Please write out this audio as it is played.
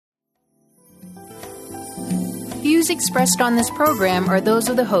views expressed on this program are those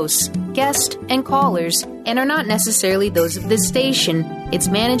of the hosts, guests, and callers, and are not necessarily those of this station, its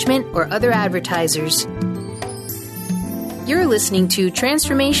management, or other advertisers. You're listening to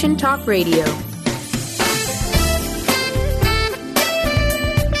Transformation Talk Radio.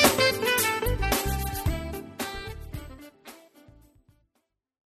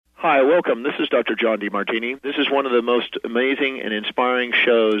 Hi, welcome. This is Dr. John DeMartini. This is one of the most amazing and inspiring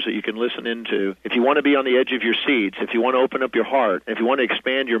shows that you can listen into. If you want to be on the edge of your seats, if you want to open up your heart, if you want to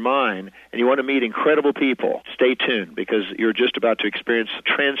expand your mind, and you want to meet incredible people, stay tuned because you're just about to experience a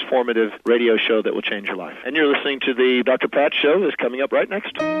transformative radio show that will change your life. And you're listening to the Dr. Pat Show that's coming up right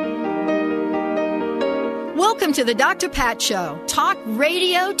next. Welcome to the Dr. Pat Show. Talk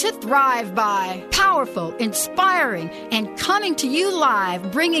radio to thrive by. Powerful, inspiring, and coming to you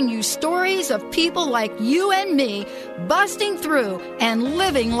live, bringing you stories of people like you and me, busting through and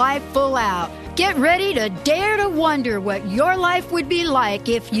living life full out. Get ready to dare to wonder what your life would be like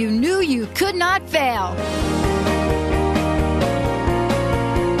if you knew you could not fail.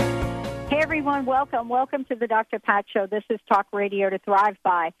 Hey, everyone. Welcome to the Dr. Pat Show. This is Talk Radio to Thrive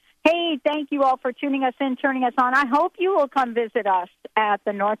By. Hey, thank you all for tuning us in, turning us on. I hope you will come visit us at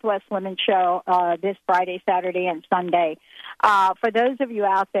the Northwest Women's Show this Friday, Saturday, and Sunday. For those of you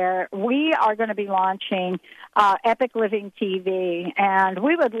out there, we are going to be launching Epic Living TV, and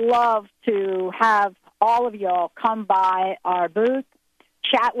we would love to have all of y'all come by our booth,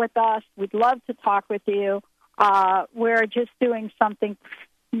 chat with us. We'd love to talk with you. We're just doing something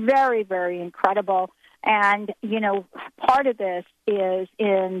very, very incredible. And, you know, part of this is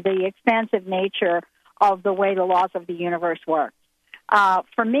in the expansive nature of the way the laws of the universe work.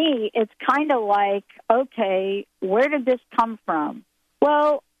 For me, it's kind of like, okay, where did this come from?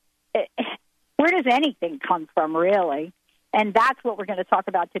 Well, where does anything come from, really? And that's what we're going to talk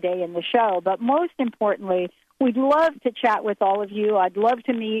about today in the show. But most importantly, we'd love to chat with all of you. I'd love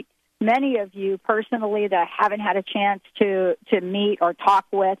to meet many of you personally that I haven't had a chance to meet or talk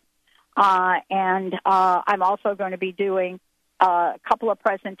with. And I'm also going to be doing a couple of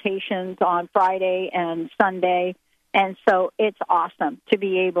presentations on Friday and Sunday. And so it's awesome to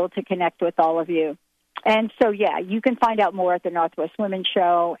be able to connect with all of you. And so, yeah, you can find out more at the Northwest Women's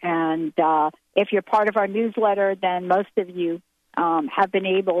Show. And if you're part of our newsletter, then most of you have been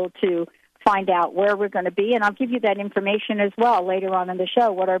able to find out where we're going to be. And I'll give you that information as well later on in the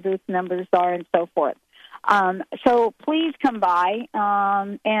show, what our booth numbers are and so forth. So please come by,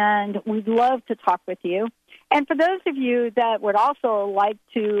 and we'd love to talk with you. And for those of you that would also like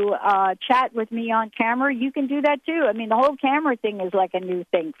to chat with me on camera, you can do that too. I mean, the whole camera thing is like a new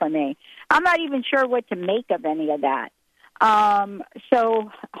thing for me. I'm not even sure what to make of any of that.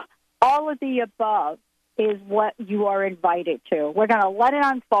 So all of the above is what you are invited to. We're going to let it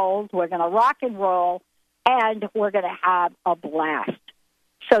unfold. We're going to rock and roll, and we're going to have a blast.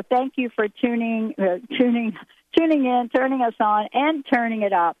 So thank you for tuning in, turning us on, and turning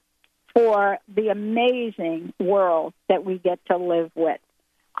it up for the amazing world that we get to live with.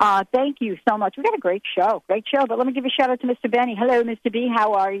 Thank you so much. We've got a great show. But let me give a shout-out to Mr. Benny. Hello, Mr. B.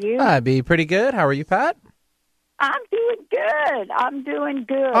 How are you? I'd be pretty good. How are you, Pat? I'm doing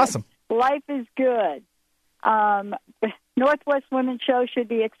good. Awesome. Life is good. Northwest Women's Show should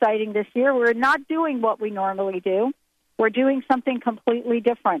be exciting this year. We're not doing what we normally do. We're doing something completely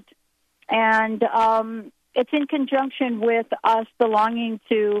different. And it's in conjunction with us belonging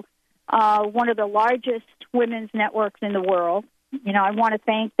to one of the largest women's networks in the world. You know, I want to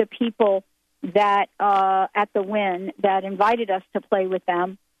thank the people that at the Win that invited us to play with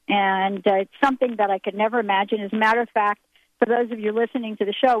them. And it's something that I could never imagine. As a matter of fact, for those of you listening to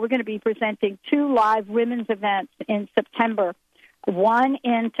the show, we're going to be presenting 2 live women's events in September. One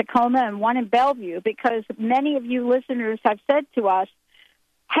in Tacoma and one in Bellevue, because many of you listeners have said to us,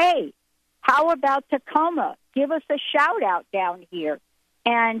 hey, how about Tacoma? Give us a shout-out down here.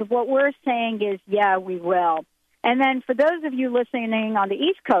 And what we're saying is, yeah, we will. And then for those of you listening on the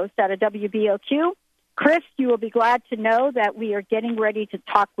East Coast out of WBOQ, Chris, you will be glad to know that we are getting ready to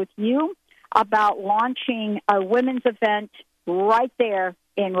talk with you about launching a women's event right there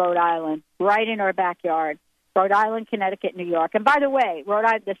in Rhode Island, right in our backyard. Rhode Island, Connecticut, New York. And by the way,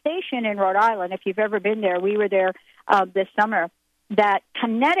 the station in Rhode Island, if you've ever been there, we were there this summer, that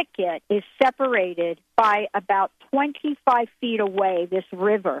Connecticut is separated by about 25 feet away, this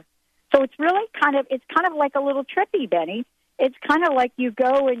river. So it's really kind of like a little trippy, Benny. It's kind of like you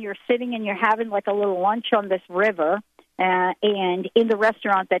go and you're sitting and you're having like a little lunch on this river and in the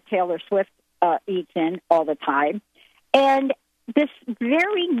restaurant that Taylor Swift eats in all the time. And this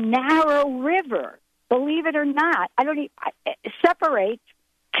very narrow river, believe it or not, separates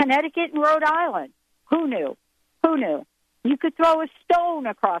Connecticut and Rhode Island. Who knew? Who knew? You could throw a stone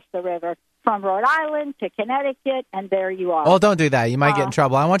across the river from Rhode Island to Connecticut, and there you are. Well, don't do that. You might get in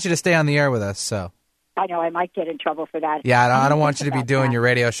trouble. I want you to stay on the air with us. So. I know I might get in trouble for that. Yeah, I don't want you to be doing your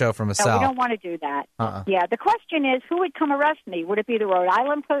radio show from a cell. No, we don't want to do that. Yeah, the question is, who would come arrest me? Would it be the Rhode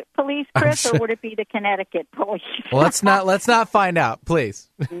Island police, Chris, or would it be the Connecticut police? Well, let's not find out, please.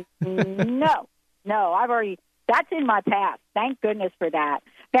 No, that's in my past. Thank goodness for that.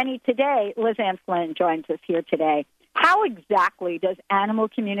 Benny, today, Lizanne Flynn joins us here today. How exactly does animal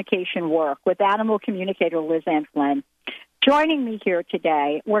communication work with animal communicator Lizanne Flynn? Joining me here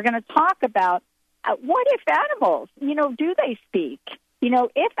today, we're going to talk about what if animals, do they speak?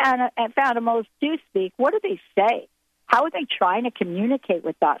 If animals do speak, what do they say? How are they trying to communicate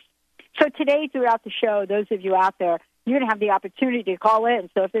with us? So today, throughout the show, those of you out there, you're going to have the opportunity to call in.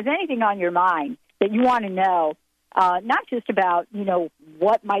 So if there's anything on your mind that you want to know, not just about,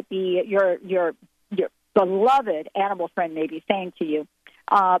 what might be your beloved animal friend may be saying to you,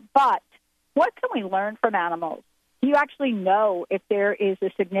 but what can we learn from animals? Do you actually know if there is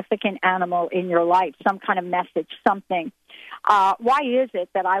a significant animal in your life, some kind of message, something? Why is it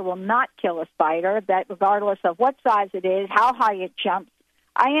that I will not kill a spider, that regardless of what size it is, how high it jumps,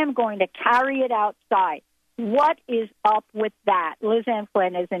 I am going to carry it outside? What is up with that? Lizanne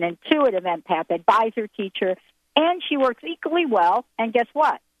Flynn is an intuitive empath, advisor, teacher, and she works equally well, and guess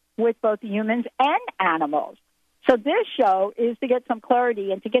what? With both humans and animals. So this show is to get some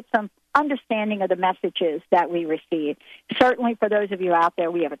clarity and to get some understanding of the messages that we receive. Certainly for those of you out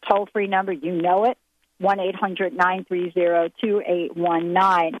there, we have a toll-free number. You know it,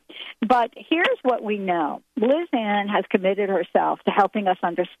 1-800-930-2819. But here's what we know. Lizanne has committed herself to helping us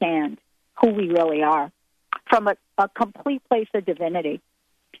understand who we really are from a complete place of divinity.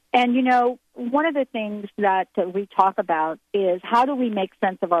 And, one of the things that we talk about is how do we make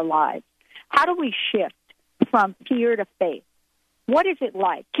sense of our lives? How do we shift from fear to faith? What is it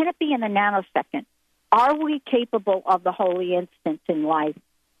like? Can it be in a nanosecond? Are we capable of the holy instance in life?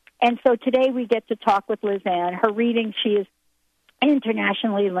 And so today we get to talk with Lizanne. Her readings, she is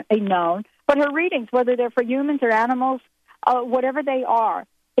internationally known, but her readings, whether they're for humans or animals, whatever they are,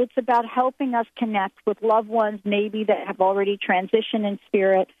 it's about helping us connect with loved ones maybe that have already transitioned in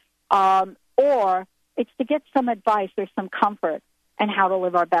spirit, or it's to get some advice or some comfort and how to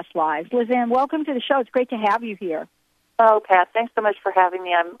live our best lives. Lizanne, welcome to the show. It's great to have you here. Oh, Pat, thanks so much for having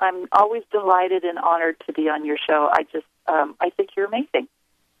me. I'm always delighted and honored to be on your show. I think you're amazing.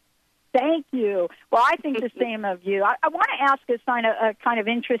 Thank you. Well, I think the same of you. I want to ask a kind of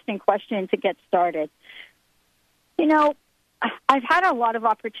interesting question to get started. I've had a lot of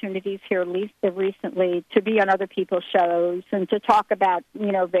opportunities here, at least recently, to be on other people's shows and to talk about,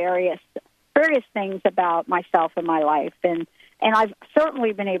 various things about myself and my life. And I've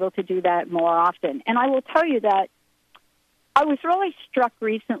certainly been able to do that more often. And I will tell you that I was really struck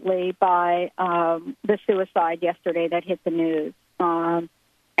recently by the suicide yesterday that hit the news, and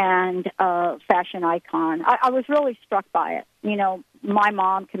fashion icon. I was really struck by it. My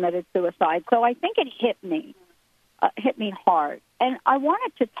mom committed suicide, so I think it hit me hard. And I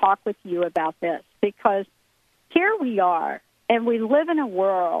wanted to talk with you about this because here we are, and we live in a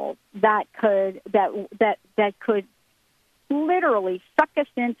world that could literally suck us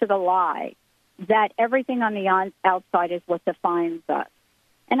into the lie that everything on the outside is what defines us.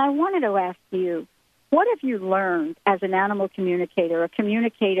 And I wanted to ask you, what have you learned as an animal communicator, a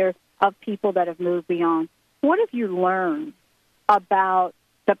communicator of people that have moved beyond? What have you learned about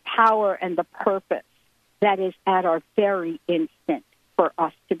the power and the purpose that is at our very instant for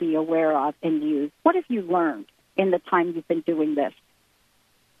us to be aware of and use? What have you learned in the time you've been doing this?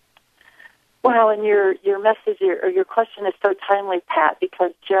 Well, and your message or your question is so timely, Pat,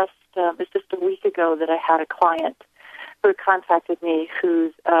 because it's just a week ago that I had a client who contacted me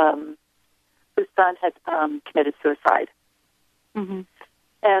whose son had committed suicide. Mm-hmm.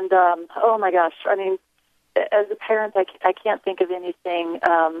 And, oh, my gosh, I mean, as a parent, I can't think of anything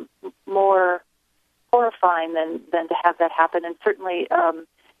more horrifying than to have that happen. And certainly,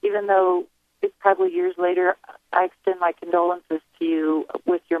 even though it's probably years later, I extend my condolences to you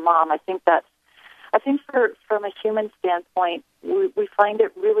with your mom. I think from a human standpoint, we find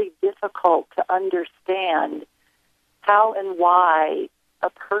it really difficult to understand how and why a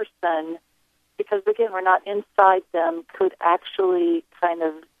person, because again, we're not inside them, could actually kind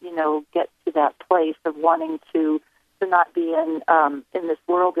of, get to that place of wanting to not be in this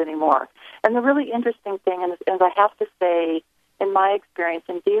world anymore. And the really interesting thing, and I have to say, in my experience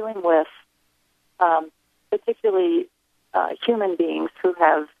in dealing with particularly human beings who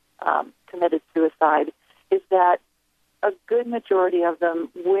have committed suicide, is that a good majority of them,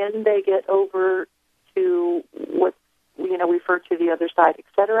 when they get over to what refer to the other side,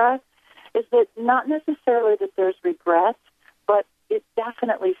 etc., is that not necessarily that there's regret, but it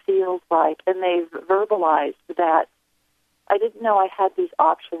definitely feels like, and they've verbalized that I didn't know I had these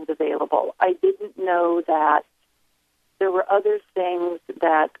options available. I didn't know that there were other things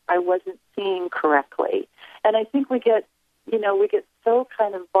that I wasn't seeing correctly. And I think we get so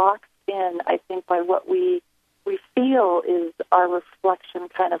kind of boxed in, I think, by what we feel is our reflection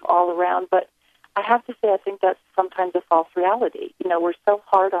kind of all around. But I have to say, I think that's sometimes a false reality. We're so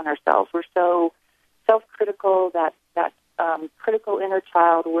hard on ourselves. We're so self-critical, that critical inner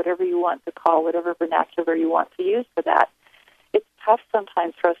child, whatever you want to call, whatever vernacular you want to use for that. It's tough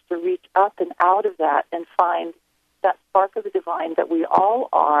sometimes for us to reach up and out of that and find that spark of the divine that we all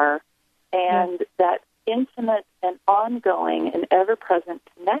are, and that intimate and ongoing and ever-present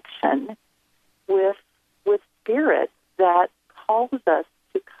connection with spirit that calls us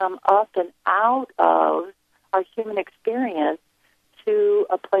to come up and out of our human experience to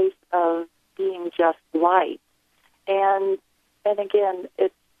a place of being just light. And again,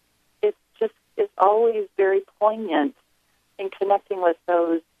 it's always very poignant in connecting with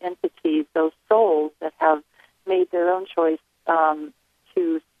those entities, those souls that have made their own choice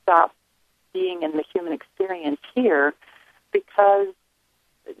to stop being in the human experience here, because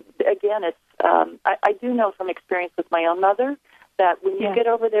again, it's I do know from experience with my own mother that when you get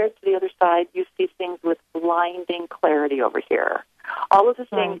over there to the other side, you see things with blinding clarity over here. All of the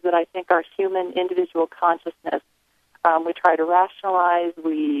things that I think are human individual consciousness, we try to rationalize,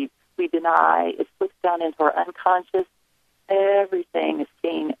 we deny, it slips down into our unconscious. Everything is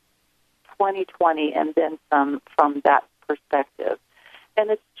seen 20/20 and then some from that perspective. And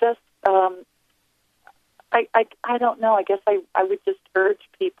it's just, I don't know, I guess I would just urge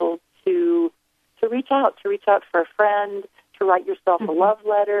people to reach out for a friend, to write yourself a love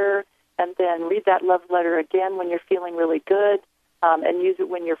letter, and then read that love letter again when you're feeling really good, and use it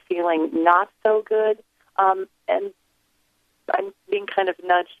when you're feeling not so good. And I'm being kind of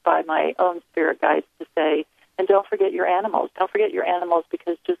nudged by my own spirit guides to say, and don't forget your animals. Don't forget your animals,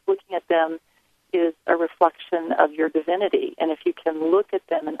 because just looking at them is a reflection of your divinity. And if you can look at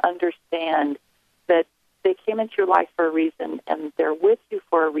them and understand that they came into your life for a reason and they're with you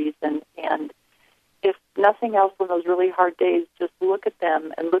for a reason, and if nothing else on those really hard days, just look at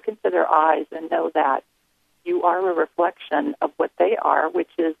them and look into their eyes and know that you are a reflection of what they are,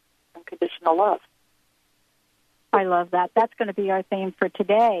 which is unconditional love. I love that. That's going to be our theme for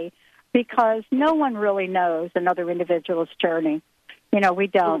today, because no one really knows another individual's journey. We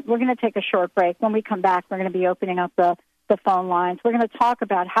don't. We're going to take a short break. When we come back, we're going to be opening up the phone lines. We're going to talk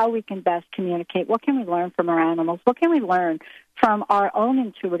about how we can best communicate. What can we learn from our animals? What can we learn from our own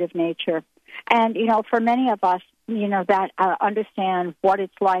intuitive nature? And, for many of us, that understand what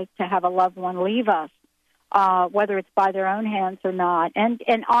it's like to have a loved one leave us, whether it's by their own hands or not. And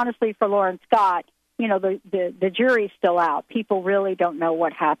honestly, for Lauren Scott, the jury's still out. People really don't know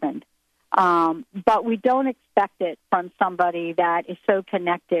what happened. But we don't expect it from somebody that is so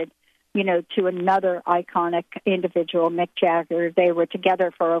connected, to another iconic individual, Mick Jagger. They were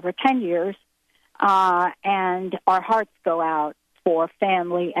together for over 10 years, and our hearts go out for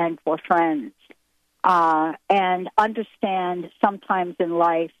family and for friends, and understand sometimes in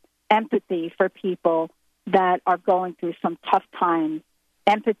life empathy for people that are going through some tough times.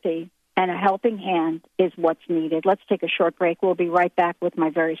 Empathy and a helping hand is what's needed. Let's take a short break. We'll be right back with my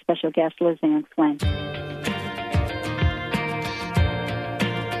very special guest, Lizanne Flynn.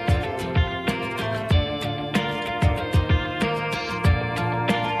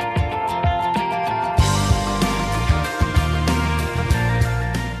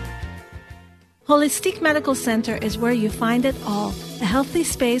 Holistic Medical Center is where you find it all. A healthy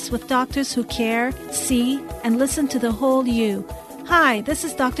space with doctors who care, see, and listen to the whole you. Hi, this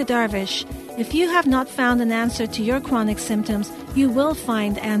is Dr. Darvish. If you have not found an answer to your chronic symptoms, you will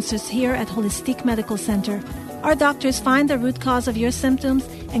find answers here at Holistic Medical Center. Our doctors find the root cause of your symptoms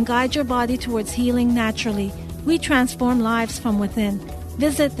and guide your body towards healing naturally. We transform lives from within.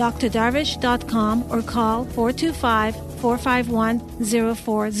 Visit drdarvish.com or call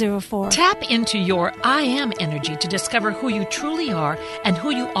 425-451-0404. Tap into your I Am energy to discover who you truly are and who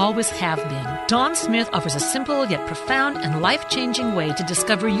you always have been. Dawn Smith offers a simple yet profound and life-changing way to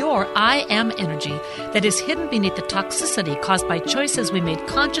discover your I Am energy that is hidden beneath the toxicity caused by choices we made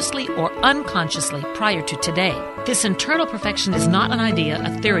consciously or unconsciously prior to today. This internal perfection is not an idea, a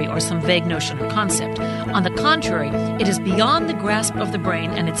theory, or some vague notion or concept. On the contrary, it is beyond the grasp of the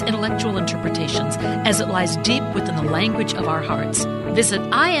brain and its intellectual interpretations, as it lies deep within the language of our hearts. Visit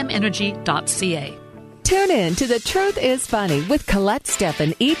IamEnergy.ca. Tune in to The Truth is Funny with Colette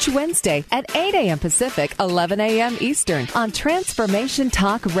Steffen each Wednesday at 8 a.m. Pacific, 11 a.m. Eastern on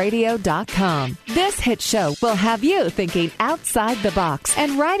TransformationTalkRadio.com. This hit show will have you thinking outside the box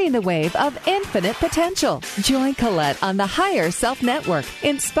and riding the wave of infinite potential. Join Colette on the Higher Self Network,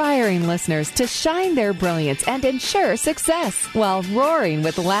 inspiring listeners to shine their brilliance and ensure success while roaring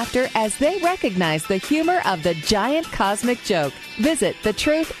with laughter as they recognize the humor of the giant cosmic joke. Visit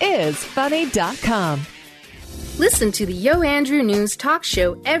thetruthисfunny.com. Listen to the Yo Andrew News Talk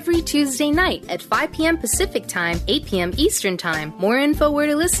Show every Tuesday night at 5 p.m. Pacific Time, 8 p.m. Eastern Time. More info where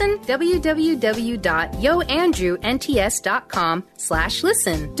to listen?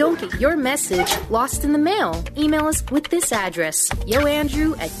 www.yoandrewnts.com/listen. Don't get your message lost in the mail. Email us with this address,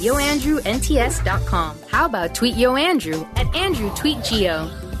 yoandrew@yoandrewnts.com. How about tweet Yo Andrew at AndrewTweetGeo?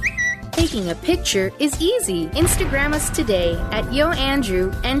 Taking a picture is easy. Instagram us today at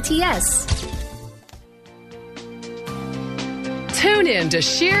YoAndrewNTS. Tune in to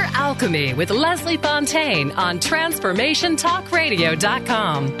Sheer Alchemy with Leslie Fontaine on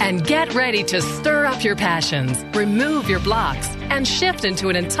TransformationTalkRadio.com and get ready to stir up your passions, remove your blocks, and shift into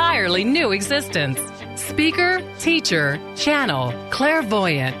an entirely new existence. Speaker, teacher, channel,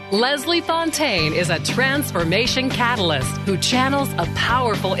 clairvoyant, Leslie Fontaine is a transformation catalyst who channels a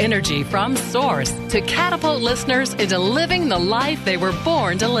powerful energy from Source to catapult listeners into living the life they were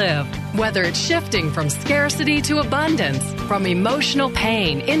born to live. Whether it's shifting from scarcity to abundance, from emotional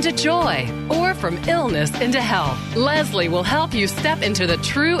pain into joy, or from illness into health, Leslie will help you step into the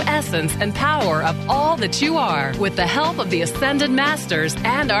true essence and power of all that you are with the help of the Ascended Masters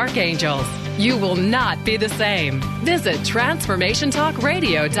and Archangels. You will not be the same. Visit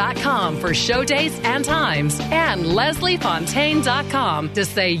TransformationTalkRadio.com for show dates and times and LeslieFontaine.com to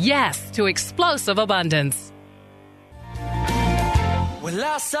say yes to explosive abundance. Well,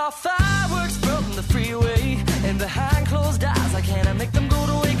 I saw fireworks from the freeway, and behind closed eyes I can't make them go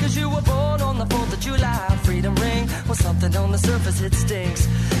away, 'cause you were born on the 4th of July. Freedom ring, well, something on the surface, it stinks.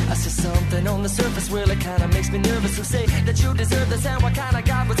 I see something on the surface, well, it kind of makes me nervous. Who say that you deserve this, and what kind of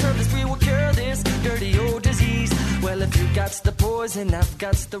God would serve this? We will cure this dirty old disease. Well, if you got the poison, I've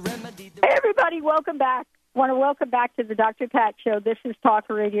got the remedy. Hey, everybody, welcome back. I want to welcome back to the Dr. Pat Show. This is Talk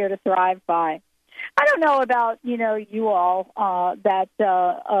Radio to Thrive By. I don't know about, you all that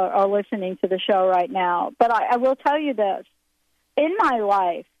are listening to the show right now, but I will tell you this. In my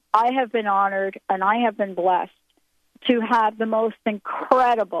life, I have been honored and I have been blessed to have the most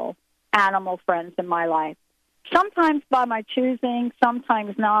incredible animal friends in my life. Sometimes by my choosing,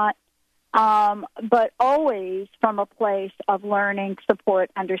 sometimes not, but always from a place of learning, support,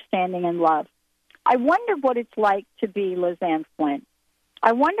 understanding, and love. I wonder what it's like to be Lizanne Flynn.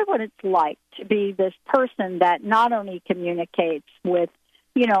 I wonder what it's like to be this person that not only communicates with,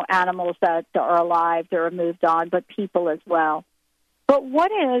 animals that are alive, that are moved on, but people as well. But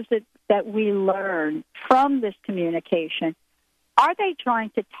what is it that we learn from this communication? Are they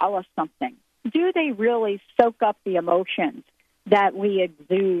trying to tell us something? Do they really soak up the emotions that we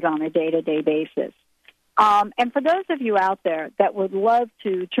exude on a day-to-day basis? And for those of you out there that would love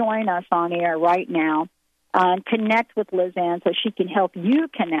to join us on air right now, connect with Lizanne so she can help you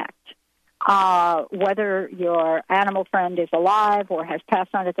connect. Whether your animal friend is alive or has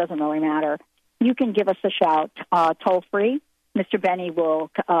passed on, it doesn't really matter. You can give us a shout toll-free. Mr. Benny will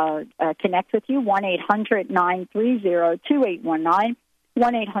connect with you, 1-800-930-2819,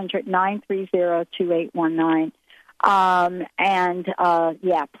 1-800-930-2819.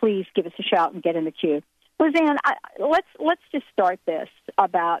 Please give us a shout and get in the queue. Lizanne, let's just start this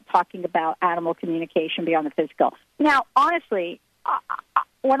about talking about animal communication beyond the physical. Now, honestly,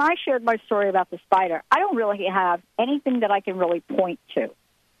 when I shared my story about the spider, I don't really have anything that I can really point to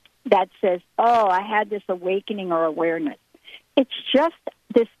that says, oh, I had this awakening or awareness. It's just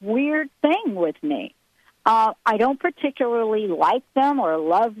this weird thing with me. I don't particularly like them or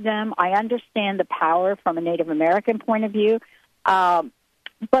love them. I understand the power from a Native American point of view.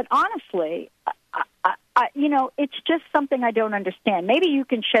 But honestly, it's just something I don't understand. Maybe you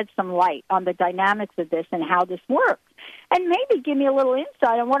can shed some light on the dynamics of this and how this works, and maybe give me a little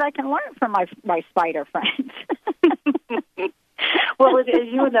insight on what I can learn from my spider friends. Well, as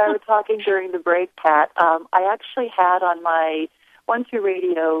you and I were talking during the break, Pat, I actually had on my 1-2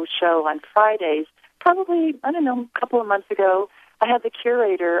 radio show on Fridays, probably, a couple of months ago, I had the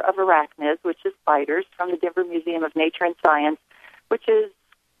curator of arachnids, which is spiders, from the Denver Museum of Nature and Science, which is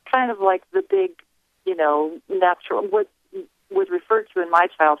kind of like the big, natural, what was referred to in my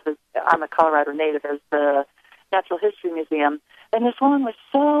childhood, I'm a Colorado native, as the Natural History Museum. And this woman was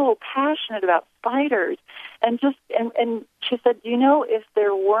so passionate about spiders. And she said, you know, if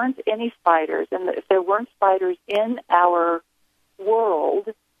there weren't any spiders, and if there weren't spiders in our world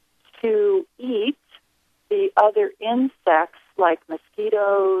to eat the other insects like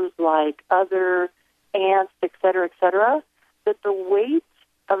mosquitoes, like other ants, et cetera, that the weight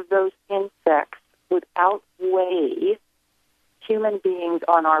of those insects would outweigh human beings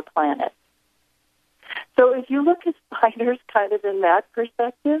on our planet. So if you look at spiders kind of in that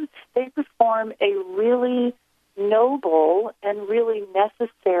perspective, they perform a really noble and really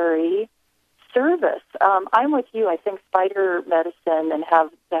necessary service. I'm with you. I think spider medicine and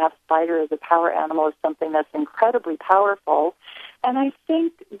to have spider as a power animal is something that's incredibly powerful. And I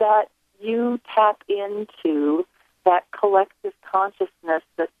think that you tap into that collective consciousness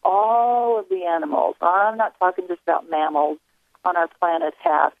that all of the animals, I'm not talking just about mammals, on our planet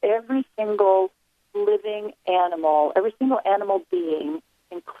have. Every single living animal, every single animal being,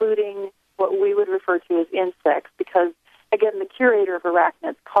 including what we would refer to as insects, because, again, the curator of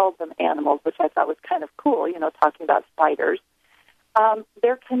arachnids called them animals, which I thought was kind of cool, you know, talking about spiders.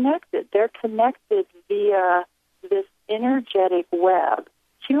 They're connected. They're connected via this energetic web.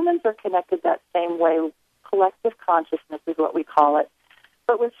 Humans are connected that same way. Collective consciousness is what we call it.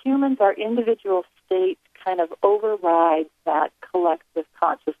 But with humans, our individual state kind of overrides that collective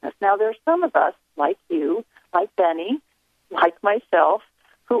consciousness. Now, there are some of us, like you, like Benny, like myself,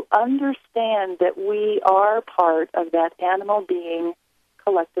 who understand that we are part of that animal being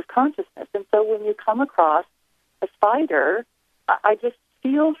collective consciousness. And so when you come across a spider, I just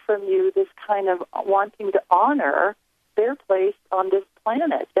feel from you this kind of wanting to honor their place on this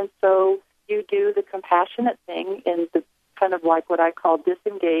planet. And so you do the compassionate thing in the kind of like what I call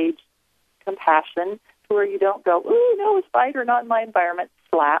disengaged compassion, to where you don't go, ooh, no, a spider, not in my environment,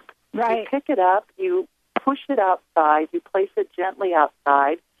 slap. Right. You pick it up, you push it outside, you place it gently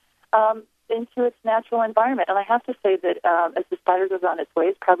outside into its natural environment. And I have to say that as the spider goes on its way,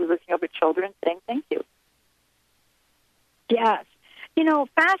 it's probably looking over children saying thank you. Yes. You know,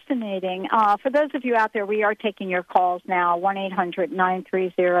 fascinating. For those of you out there, we are taking your calls now,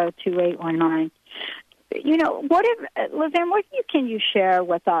 1-800-930-2819. You know, Lizanne, what can you share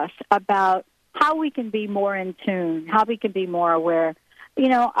with us about how we can be more in tune, how we can be more aware? You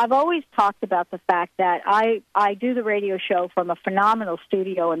know, I've always talked about the fact that I do the radio show from a phenomenal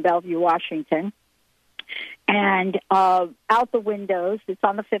studio in Bellevue, Washington. And out the windows, it's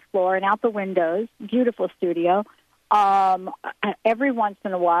on the 5th floor, and out the windows, beautiful studio, every once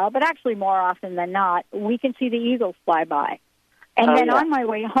in a while, but actually more often than not, we can see the eagles fly by. And then on my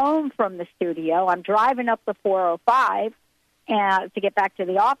way home from the studio, I'm driving up the 405 to get back to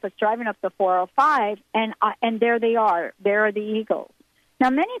the office, driving up the 405, and there they are. There are the eagles. Now,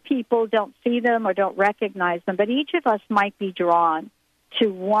 many people don't see them or don't recognize them, but each of us might be drawn to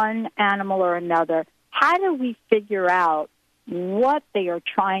one animal or another. How do we figure out what they are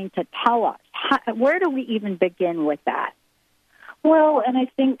trying to tell us? Where do we even begin with that? Well, and I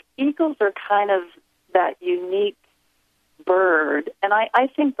think eagles are kind of that unique bird, and I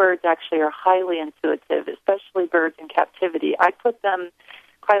think birds actually are highly intuitive, especially birds in captivity. I put them,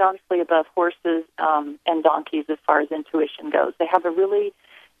 quite honestly, above horses and donkeys as far as intuition goes. They have a really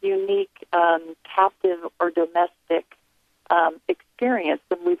unique captive or domestic experience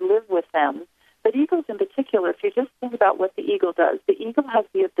when we live with them. But eagles in particular, if you just think about what the eagle does, the eagle has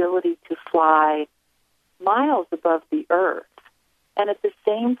the ability to fly miles above the earth and at the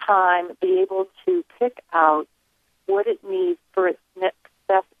same time be able to pick out what it needs for its next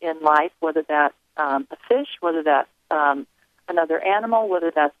step in life, whether that's a fish, whether that's another animal, whether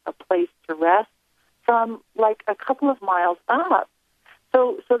that's a place to rest, from like a couple of miles up.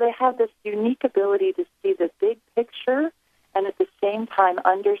 So they have this unique ability to see the big picture and at the same time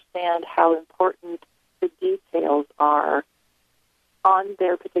understand how important the details are on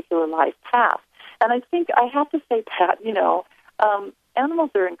their particular life path. And I think I have to say, Pat, you know, animals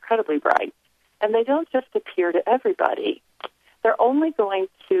are incredibly bright, and they don't just appear to everybody. They're only going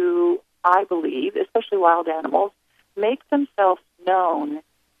to, I believe, especially wild animals, make themselves known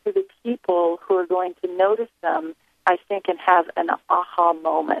to the people who are going to notice them, I think, and have an aha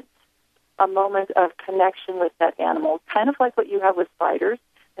moment, a moment of connection with that animal, kind of like what you have with spiders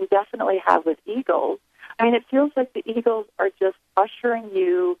and definitely have with eagles. I mean, it feels like the eagles are just ushering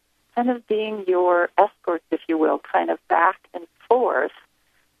you, kind of being your escorts, if you will, kind of back and forth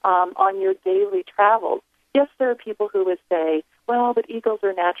on your daily travels. Yes, there are people who would say, well, but eagles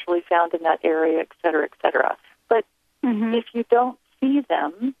are naturally found in that area, et cetera, et cetera. But if you don't see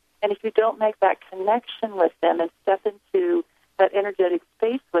them, and if you don't make that connection with them and step into that energetic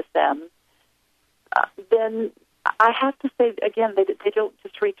space with them, then I have to say, again, they don't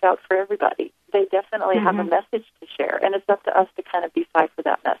just reach out for everybody. They definitely have a message to share, and it's up to us to kind of decipher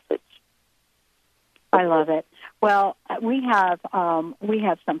that message. I love it. Well, we have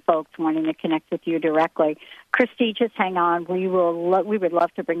some folks wanting to connect with you directly. Christy, just hang on. We would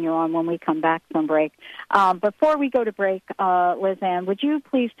love to bring you on when we come back from break. Before we go to break, Lizanne, would you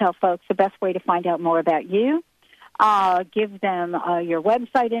please tell folks the best way to find out more about you? Give them your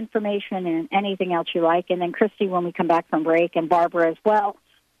website information and anything else you like. And then, Christy, when we come back from break, and Barbara as well,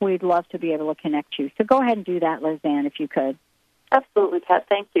 we'd love to be able to connect you. So go ahead and do that, Lizanne, if you could. Absolutely, Pat.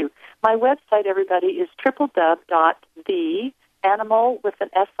 Thank you. My website, everybody, is www.the animal with an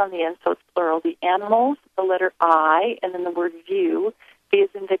S on the end, so it's plural. The animals, the letter I, and then the word view, V as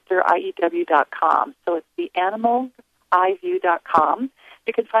in Victor, IEW.com. So it's the animalsiview.com.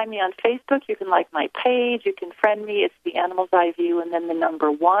 You can find me on Facebook. You can like my page. You can friend me. It's the Animals I View and then the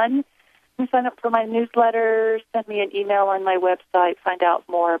number 1. You can sign up for my newsletter, send me an email on my website, find out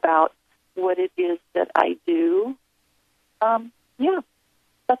more about what it is that I do.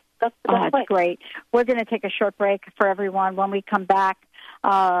 That's the best way. That's great. We're going to take a short break for everyone. When we come back,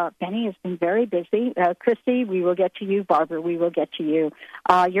 Benny has been very busy. Christy, we will get to you. Barbara, we will get to you.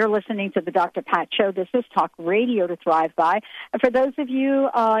 You're listening to the Dr. Pat Show. This is Talk Radio to Thrive By. For those of you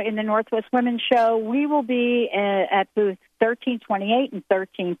in the Northwest Women's Show, we will be at booth 1328 and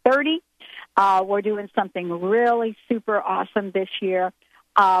 1330. We're doing something really super awesome this year.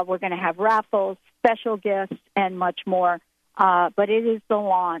 We're going to have raffles, special gifts, and much more. But it is the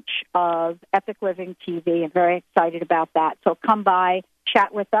launch of Epic Living TV. I'm very excited about that. So come by,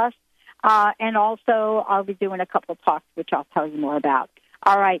 chat with us. And also, I'll be doing a couple talks, which I'll tell you more about.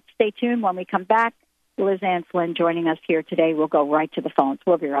 All right, stay tuned. When we come back, Lizanne Flynn joining us here today. We'll go right to the phones.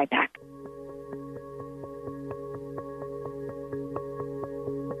 We'll be right back.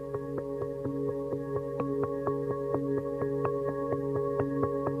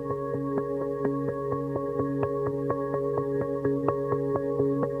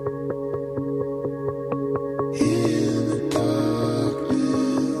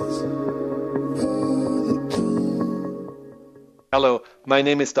 Hello, my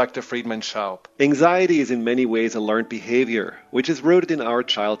name is Dr. Friedman Schaub. Anxiety is in many ways a learned behavior, which is rooted in our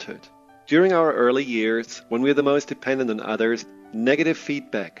childhood. During our early years, when we're the most dependent on others, negative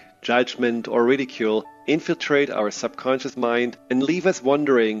feedback, judgment, or ridicule infiltrate our subconscious mind and leave us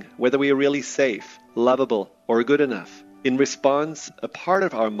wondering whether we are really safe, lovable, or good enough. In response, a part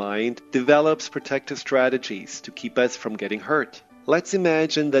of our mind develops protective strategies to keep us from getting hurt. Let's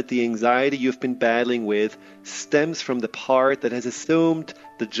imagine that the anxiety you've been battling with stems from the part that has assumed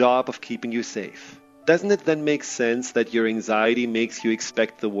the job of keeping you safe. Doesn't it then make sense that your anxiety makes you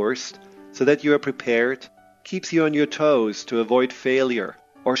expect the worst, so that you are prepared, keeps you on your toes to avoid failure,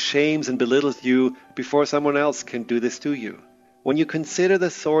 or shames and belittles you before someone else can do this to you? When you consider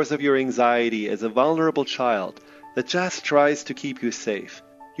the source of your anxiety as a vulnerable child that just tries to keep you safe,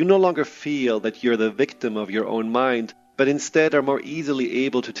 you no longer feel that you're the victim of your own mind, but instead are more easily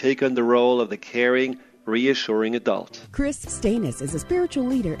able to take on the role of the caring, reassuring adult. Chris Stanis is a spiritual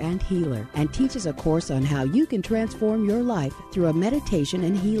leader and healer and teaches a course on how you can transform your life through a meditation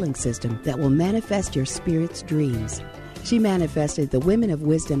and healing system that will manifest your spirit's dreams. She manifested the Women of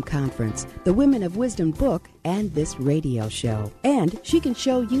Wisdom Conference, the Women of Wisdom book, and this radio show. And she can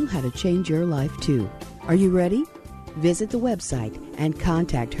show you how to change your life too. Are you ready? Visit the website and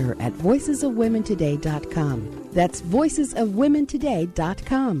contact her at voicesofwomentoday.com. That's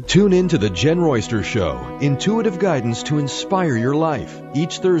voicesofwomentoday.com. Tune in to the Jen Royster Show, intuitive guidance to inspire your life,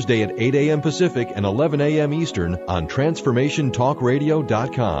 each Thursday at 8 a.m. Pacific and 11 a.m. Eastern on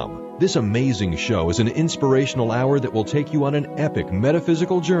TransformationTalkRadio.com. This amazing show is an inspirational hour that will take you on an epic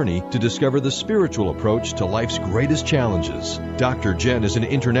metaphysical journey to discover the spiritual approach to life's greatest challenges. Dr. Jen is an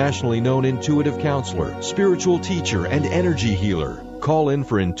internationally known intuitive counselor, spiritual teacher, and energy healer. Call in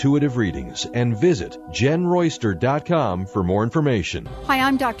for intuitive readings and visit JenRoyster.com for more information. Hi,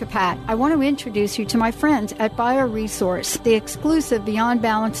 I'm Dr. Pat. I want to introduce you to my friends at BioResource, the exclusive Beyond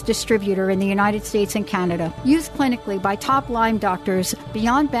Balance distributor in the United States and Canada. Used clinically by top Lyme doctors,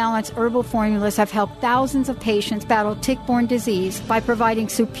 Beyond Balance herbal formulas have helped thousands of patients battle tick-borne disease by providing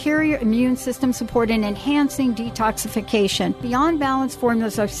superior immune system support and enhancing detoxification. Beyond Balance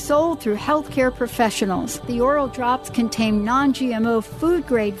formulas are sold through healthcare professionals. The oral drops contain non-GMO GMO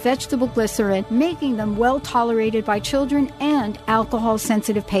food-grade vegetable glycerin, making them well-tolerated by children and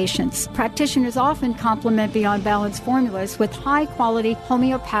alcohol-sensitive patients. Practitioners often complement Beyond Balance formulas with high-quality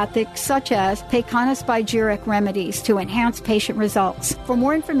homeopathic, such as Pecana-Spigyric remedies to enhance patient results. For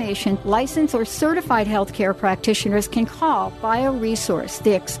more information, licensed or certified healthcare practitioners can call BioResource,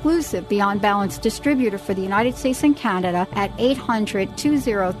 the exclusive Beyond Balance distributor for the United States and Canada, at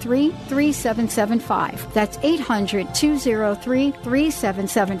 800-203-3775. That's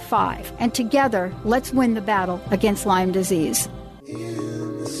 800-203-3775. And together, let's win the battle against Lyme disease.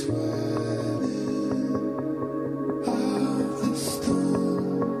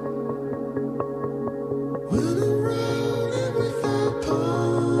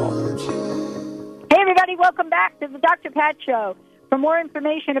 Welcome back to the Dr. Pat Show. For more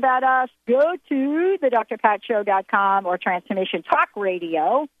information about us, go to thedrpatshow.com or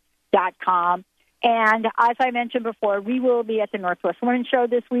transformationtalkradio.com. And as I mentioned before, we will be at the Northwest Women's Show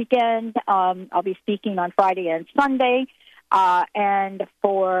this weekend. I'll be speaking on Friday and Sunday. And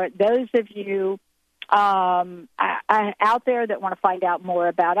for those of you out there that want to find out more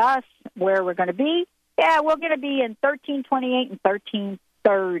about us, where we're going to be, we're going to be in 1328 and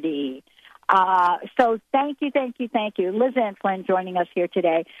 1330. So thank you. Lizanne Flynn joining us here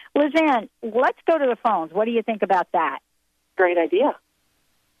today. Lizanne, let's go to the phones. What do you think about that? Great idea.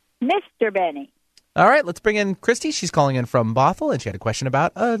 Mr. Benny. All right, let's bring in Christy. She's calling in from Bothell, and she had a question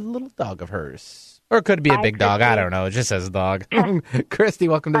about a little dog of hers. Or it could be a big dog. I don't know. It just says dog. Christy,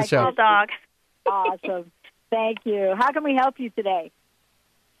 welcome to the show. Dog. Awesome. Thank you. How can we help you today?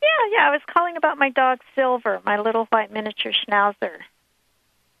 Yeah. I was calling about my dog, Silver, my little white miniature schnauzer.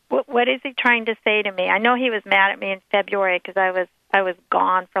 What is he trying to say to me? I know he was mad at me in February because I was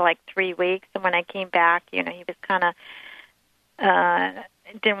gone for like 3 weeks, and when I came back, he was kind of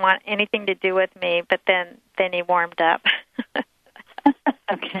didn't want anything to do with me. But then he warmed up.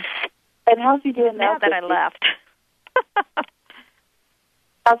 Okay. And how's he doing now? Now that I left.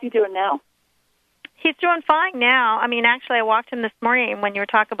 How's he doing now? He's doing fine now. I mean, actually, I walked him this morning, and when you were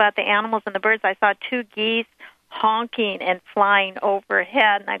talking about the animals and the birds, I saw 2 geese honking and flying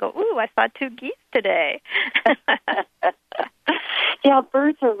overhead, and I go, ooh, I saw 2 geese today. Yeah,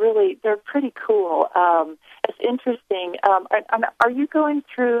 birds are they're pretty cool. It's interesting. Are you going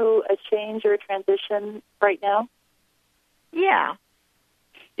through a change or a transition right now? Yeah.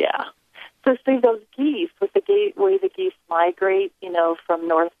 Yeah. So see those geese, with the way the geese migrate, from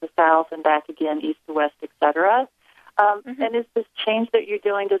north to south and back again, east to west, etc. And is this change that you're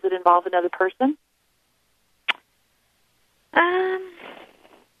doing, does it involve another person?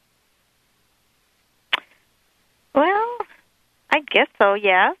 Well, I guess so,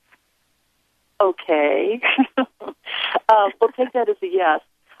 yes. Okay. We'll take that as a yes.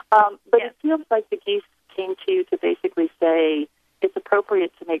 But It feels like the geese came to you to basically say it's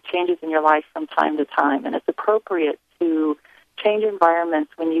appropriate to make changes in your life from time to time, and it's appropriate to change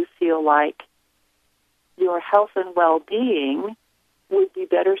environments when you feel like your health and well-being would be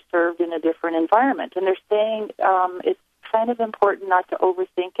better served in a different environment. And they're saying it's kind of important not to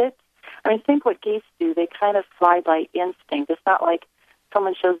overthink it. I mean, think what geese do. They kind of fly by instinct. It's not like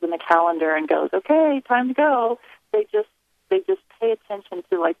someone shows them a calendar and goes, okay, time to go. They just pay attention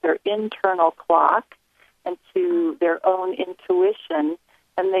to like their internal clock and to their own intuition,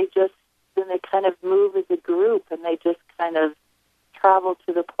 and then they kind of move as a group, and they just kind of travel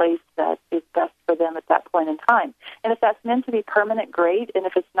to the place that is best for them at that point in time. And if that's meant to be permanent, great. And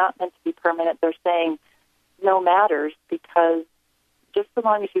if it's not meant to be permanent, they're saying no matters, because just so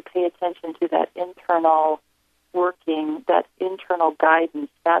long as you pay attention to that internal working, that internal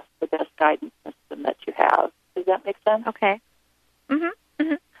guidance, that's the best guidance system that you have. Does that make sense? Okay.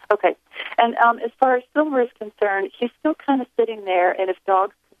 Mm-hmm. Okay. And as far as Silver is concerned, she's still kind of sitting there, and if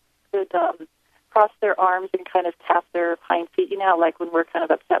dogs could cross their arms and kind of tap their hind feet, like when we're kind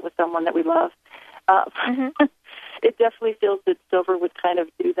of upset with someone that we love, it definitely feels that Silver would kind of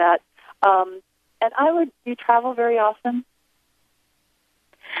do that. And you travel very often?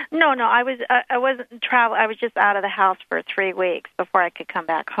 No, I wasn't travel. I was just out of the house for 3 weeks before I could come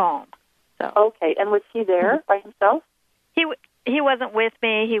back home. So okay, and was he there by himself? He wasn't with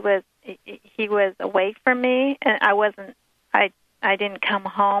me. He was away from me, and I wasn't. I didn't come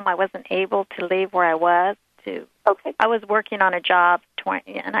home. I wasn't able to leave where I was. Okay. I was working on a job,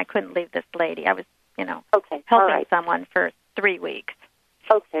 and I couldn't leave this lady. I was, helping someone for 3 weeks.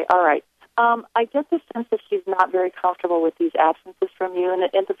 Okay, all right. I get the sense that she's not very comfortable with these absences from you, and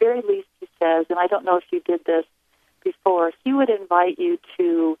at the very least, he says, and I don't know if you did this before, he would invite you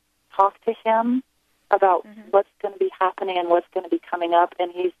to talk to him about what's going to be happening and what's going to be coming up,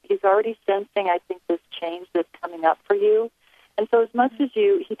 and he's already sensing, I think, this change that's coming up for you, And so as much as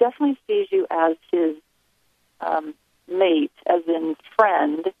he definitely sees you as his mate, as in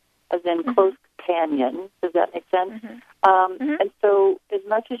friend, as in close companion. Does that make sense? And so as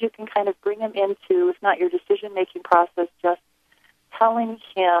much as you can kind of bring him into, if not your decision-making process, just telling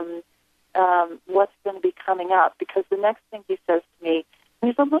him what's going to be coming up. Because the next thing he says to me, and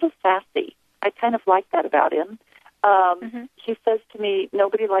he's a little sassy. I kind of like that about him. He says to me,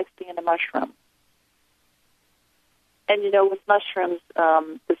 nobody likes being a mushroom. And, with mushrooms,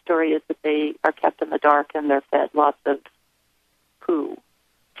 the story is that they are kept in the dark and they're fed lots of poo.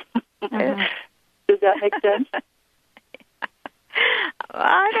 Does that make sense? Well,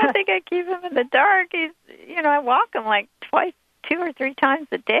 I don't think I keep him in the dark. He's, I walk him like 2 or 3 times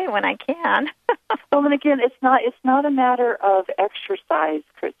a day when I can. Well, and again, it's not a matter of exercise,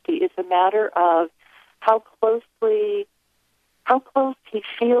 Christy. It's a matter of how close he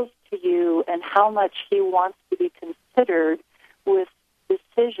feels to you and how much he wants to be considered with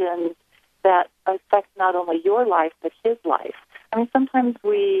decisions that affect not only your life but his life. I mean, sometimes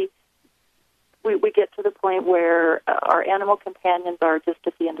we get to the point where our animal companions are just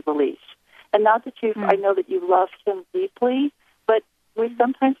at the end of the leash. And not that I know that you love him deeply, but we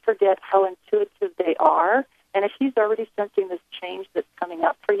sometimes forget how intuitive they are. And if he's already sensing this change that's coming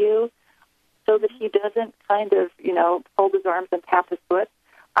up for you, so that he doesn't kind of, fold his arms and tap his foot,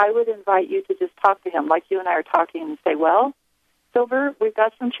 I would invite you to just talk to him like you and I are talking and say, well, Silver, we've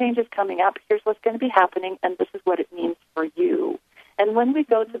got some changes coming up. Here's what's going to be happening, and this is what it means for you. And when we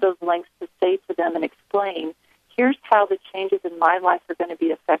go to those lengths to say to them and explain, here's how the changes in my life are going to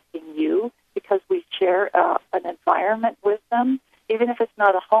be affecting you, because we share an environment with them. Even if it's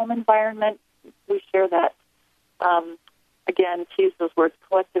not a home environment, we share that, again, to use those words,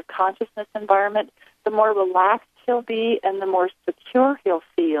 collective consciousness environment. The more relaxed he'll be and the more secure he'll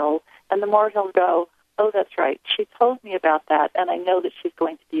feel, and the more he'll go, oh, that's right, she told me about that, and I know that she's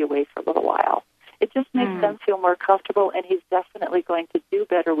going to be away for a little while. It just makes them feel more comfortable, and he's definitely going to do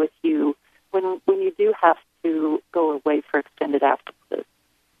better with you when you do have to go away for extended absences.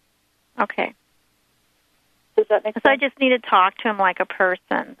 Okay. Does that make sense? So I just need to talk to him like a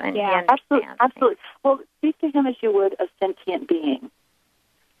person. And yeah, absolutely. Well, speak to him as you would a sentient being.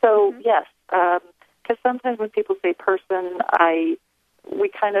 So, yes, because sometimes when people say person, we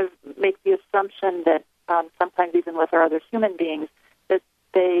kind of make the assumption that sometimes even with our other human beings, that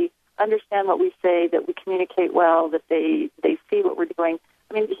they understand what we say, that we communicate well, that they see what we're doing.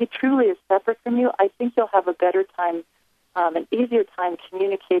 I mean, he truly is separate from you. I think you'll have a better time, an easier time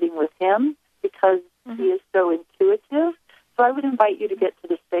communicating with him because he is so intuitive. So I would invite you to get to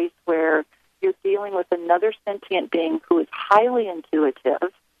the space where you're dealing with another sentient being who is highly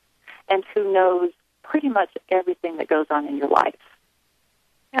intuitive and who knows pretty much everything that goes on in your life.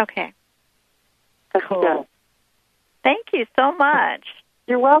 Okay. Cool. Thank you so much.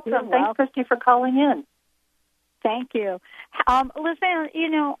 You're welcome. Thanks, Christy, for calling in. Thank you.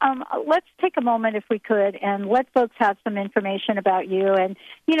 Lizanne, let's take a moment, if we could, and let folks have some information about you. And,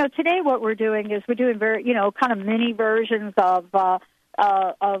 today what we're doing is we're doing very, kind of mini versions of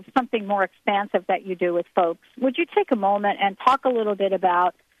something more expansive that you do with folks. Would you take a moment and talk a little bit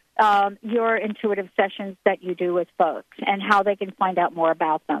about your intuitive sessions that you do with folks and how they can find out more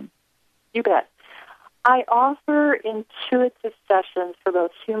about them? You bet. I offer intuitive sessions for both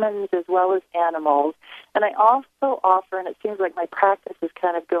humans as well as animals, and I also offer, and it seems like my practice is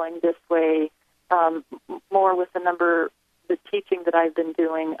kind of going this way more with the teaching that I've been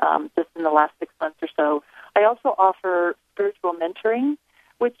doing just in the last 6 months or so. I also offer spiritual mentoring,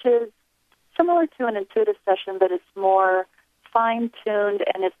 which is similar to an intuitive session, but it's more fine-tuned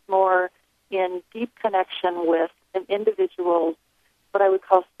and it's more in deep connection with an individual's, what I would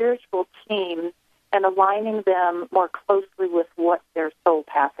call spiritual team, and aligning them more closely with what their soul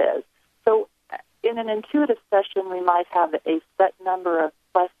path is. So in an intuitive session, we might have a set number of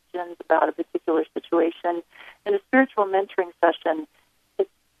questions about a particular situation. In a spiritual mentoring session, it's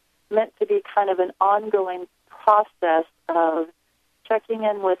meant to be kind of an ongoing process of checking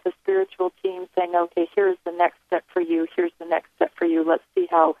in with the spiritual team, saying, okay, here's the next step for you, here's the next step for you, let's see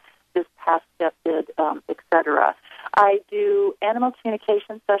how this past step did, etc. I do animal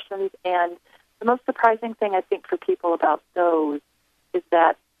communication sessions, and the most surprising thing, I think, for people about those is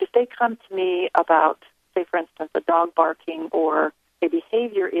that if they come to me about, say, for instance, a dog barking or a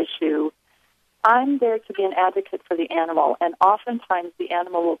behavior issue, I'm there to be an advocate for the animal, and oftentimes the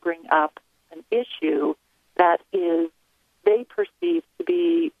animal will bring up an issue that is they perceive to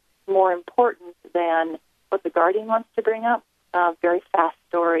be more important than what the guardian wants to bring up. Very fast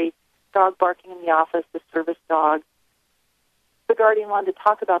story, dog barking in the office, the service dog. the guardian wanted to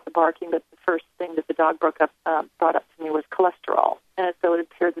talk about the barking, but the first thing that the dog brought up to me was cholesterol. And so it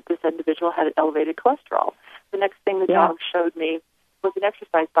appeared that this individual had elevated cholesterol. The next thing the dog showed me was an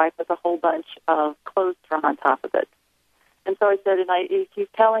exercise bike with a whole bunch of clothes thrown on top of it. And so I said, he's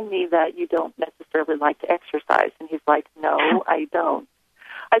telling me that you don't necessarily like to exercise. And he's like, no, I don't.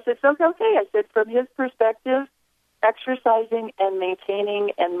 I said, so okay. I said, from his perspective, exercising and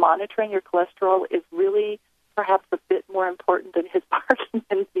maintaining and monitoring your cholesterol is really perhaps a bit more important than his parking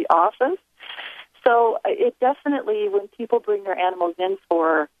in the office. So it definitely, when people bring their animals in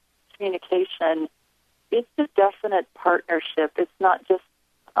for communication, it's a definite partnership. It's not just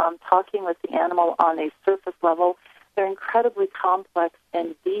talking with the animal on a surface level. They're incredibly complex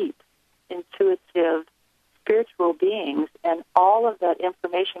and deep, intuitive, spiritual beings, and all of that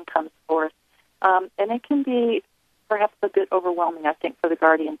information comes forth. And it can be perhaps a bit overwhelming, I think, for the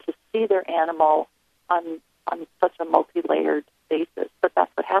guardian to see their animal on such a multi-layered basis. But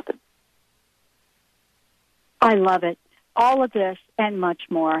that's what happens. I love it. All of this and much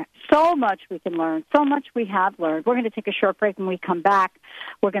more. So much we can learn. So much we have learned. We're going to take a short break. When we come back,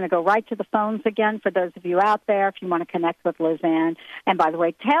 we're going to go right to the phones again for those of you out there if you want to connect with Lizanne. And by the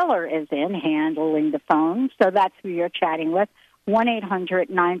way, Taylor is in handling the phone, so that's who you're chatting with.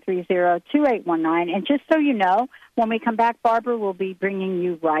 1-800-930-2819. And just so you know, when we come back, Barbara will be bringing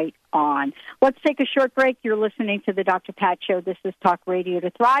you right on. Let's take a short break. You're listening to the Dr. Pat Show. This is Talk Radio to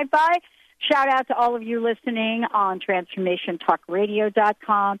Thrive By. Shout out to all of you listening on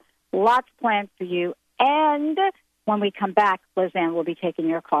TransformationTalkRadio.com. Lots planned for you. And when we come back, Lizanne will be taking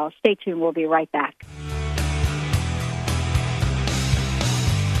your calls. Stay tuned. We'll be right back.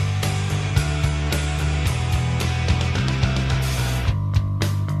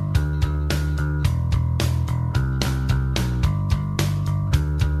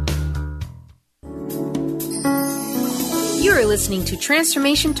 You are listening to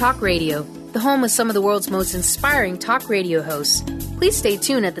Transformation Talk Radio, the home of some of the world's most inspiring talk radio hosts. Please stay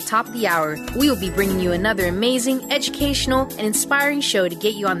tuned at the top of the hour. We will be bringing you another amazing, educational, and inspiring show to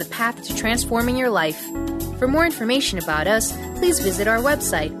get you on the path to transforming your life. For more information about us, please visit our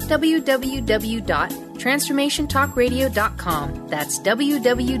website, www.transformationtalkradio.com. That's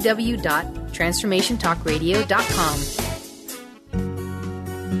www.transformationtalkradio.com.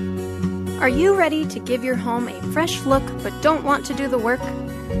 Are you ready to give your home a fresh look but don't want to do the work?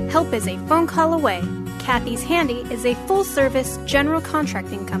 Help is a phone call away. Kathy's Handy is a full-service general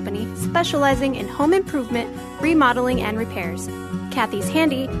contracting company specializing in home improvement, remodeling, and repairs. Kathy's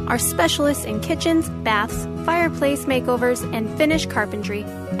Handy are specialists in kitchens, baths, fireplace makeovers, and finish carpentry,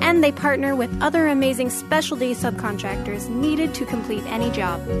 and they partner with other amazing specialty subcontractors needed to complete any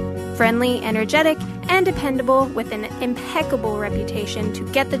job. Friendly, energetic, and dependable with an impeccable reputation to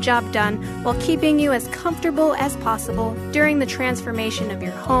get the job done while keeping you as comfortable as possible during the transformation of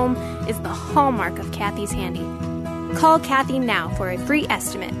your home is the hallmark of Kathy's Handy. Call Kathy now for a free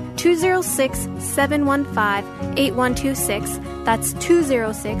estimate. 206-715-8126. That's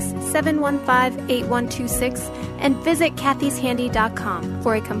 206-715-8126. And visit kathyshandy.com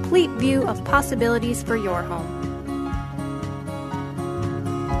for a complete view of possibilities for your home.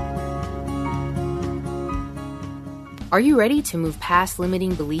 Are you ready to move past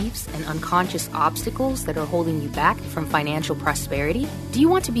limiting beliefs and unconscious obstacles that are holding you back from financial prosperity? Do you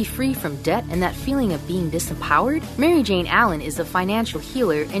want to be free from debt and that feeling of being disempowered? Mary Jane Allen is a financial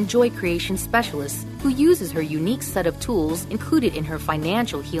healer and joy creation specialist who uses her unique set of tools included in her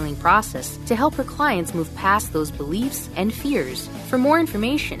financial healing process to help her clients move past those beliefs and fears. For more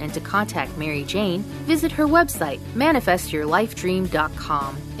information and to contact Mary Jane, visit her website,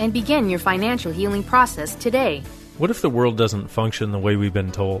 manifestyourlifedream.com, and begin your financial healing process today. What if the world doesn't function the way we've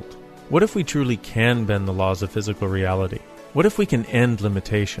been told? What if we truly can bend the laws of physical reality? What if we can end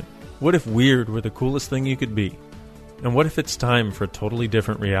limitation? What if weird were the coolest thing you could be? And what if it's time for a totally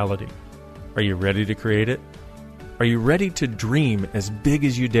different reality? Are you ready to create it? Are you ready to dream as big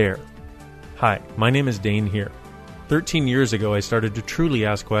as you dare? Hi, my name is Dane here. 13 years ago, I started to truly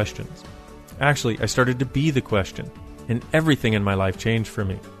ask questions. Actually, I started to be the question, and everything in my life changed for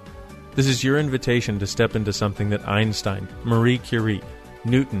me. This is your invitation to step into something that Einstein, Marie Curie,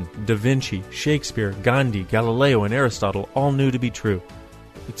 Newton, Da Vinci, Shakespeare, Gandhi, Galileo, and Aristotle all knew to be true.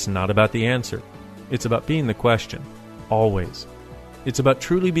 It's not about the answer. It's about being the question, always. It's about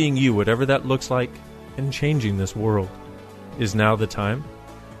truly being you, whatever that looks like, and changing this world. Is now the time?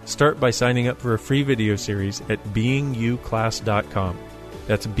 Start by signing up for a free video series at beingyouclass.com.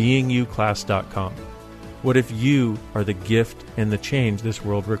 That's beingyouclass.com. What if you are the gift and the change this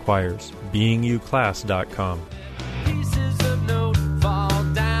world requires? beingyouclass.com. Pieces of note fall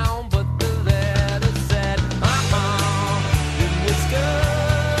down, but the letter said, it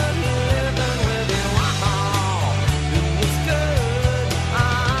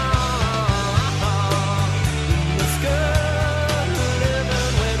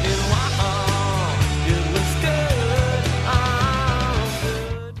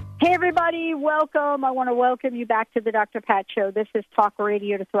welcome. I want to welcome you back to the Dr. Pat Show. This is Talk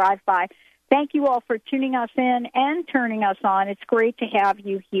Radio to Thrive By. Thank you all for tuning us in and turning us on. It's great to have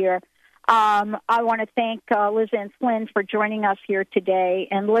you here. I want to thank Lizanne Flynn for joining us here today.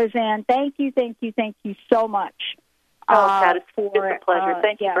 And Lizanne, thank you so much. Pat, it's a pleasure.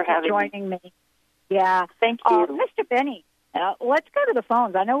 Thank you for joining me. Yeah. Thank you. Mr. Benny, let's go to the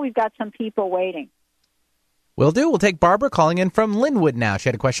phones. I know we've got some people waiting. Will do. We'll take Barbara calling in from Linwood now. She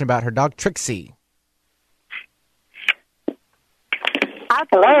had a question about her dog, Trixie. How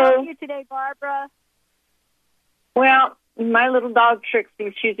can I help you today, Barbara? Well, my little dog,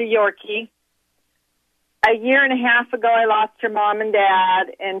 Trixie, she's a Yorkie. A year and a half ago, I lost her mom and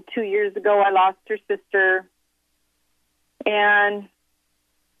dad, and 2 years ago, I lost her sister. And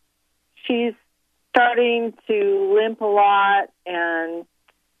she's starting to limp a lot, and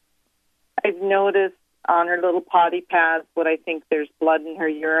I've noticed on her little potty pads what I think there's blood in her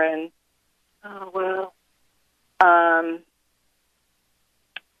urine. Oh, well.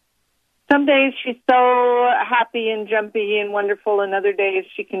 Some days she's so happy and jumpy and wonderful, and other days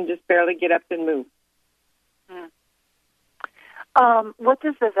she can just barely get up and move. What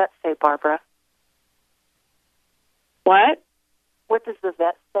does the vet say, Barbara? What? What does the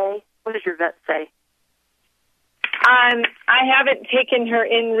vet say? What does your vet say? I haven't taken her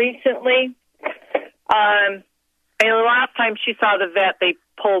in recently. And the last time she saw the vet, they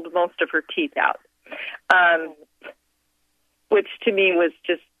pulled most of her teeth out, which to me was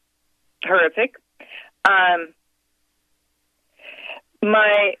just horrific.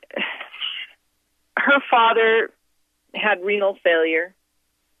 Her father had renal failure.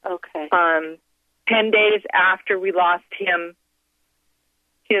 Okay. 10 days after we lost him,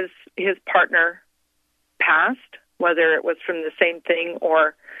 his partner passed, whether it was from the same thing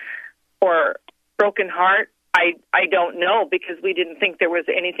or broken heart. I don't know, because we didn't think there was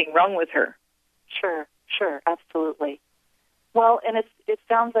anything wrong with her. Sure, absolutely. Well, and it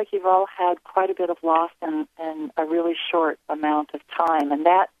sounds like you've all had quite a bit of loss in a really short amount of time, and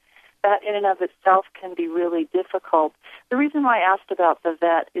that in and of itself can be really difficult. The reason why I asked about the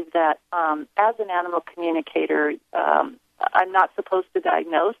vet is that as an animal communicator, I'm not supposed to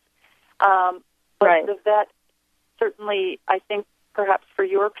diagnose, but right. The vet certainly, I think, perhaps for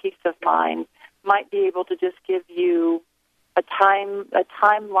your peace of mind, might be able to just give you a timeline,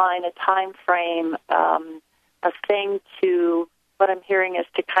 a time frame, a thing to, what I'm hearing is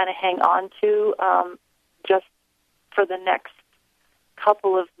to kind of hang on to just for the next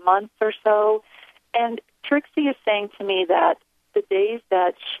couple of months or so. And Trixie is saying to me that the days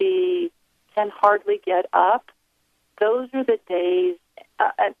that she can hardly get up, those are the days.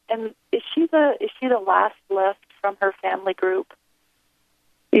 And is she the last left from her family group?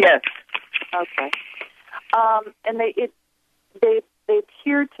 Yes. Okay. And they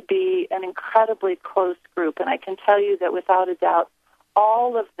appear to be an incredibly close group, and I can tell you that without a doubt,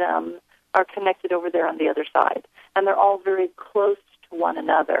 all of them are connected over there on the other side, and they're all very close to one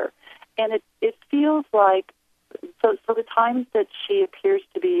another. And it feels like, so the times that she appears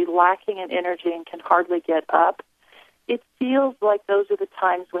to be lacking in energy and can hardly get up, it feels like those are the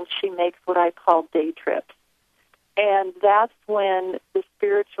times when she makes what I call day trips. And that's when the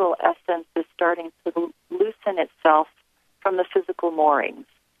spiritual essence is starting to loosen itself from the physical moorings.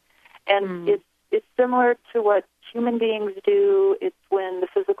 And it's similar to what human beings do. It's when the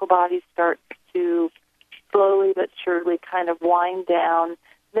physical body starts to slowly but surely kind of wind down.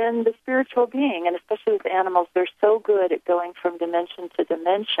 Then the spiritual being, and especially with animals, they're so good at going from dimension to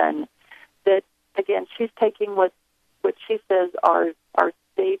dimension that, again, she's taking what she says are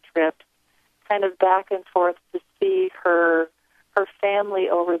day trips, kind of back and forth to see her family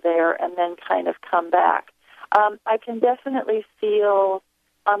over there and then kind of come back. I can definitely feel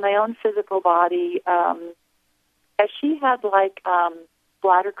on my own physical body, has she had like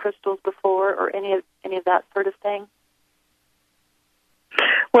bladder crystals before or any of that sort of thing?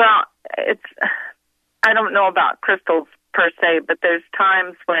 Well, I don't know about crystals per se, but there's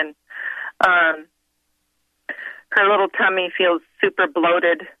times when her little tummy feels super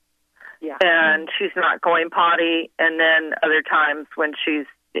bloated. Yeah. And she's not going potty, and then other times when she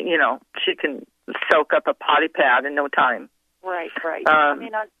can soak up a potty pad in no time. Right.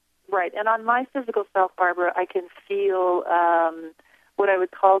 Right. And on my physical self, Barbara, I can feel what I would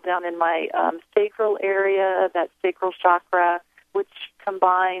call down in my sacral area, that sacral chakra, which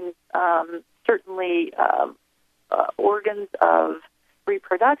combines certainly organs of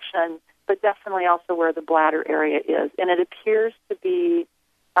reproduction, but definitely also where the bladder area is. And it appears to be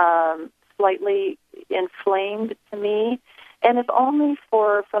slightly inflamed to me, and if only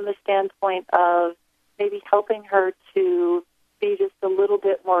from the standpoint of maybe helping her to be just a little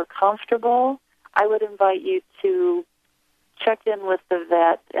bit more comfortable I would invite you to check in with the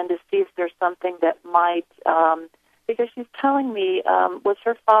vet and to see if there's something that might, because she's telling me, was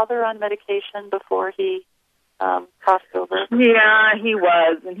her father on medication before he crossed over? Yeah, he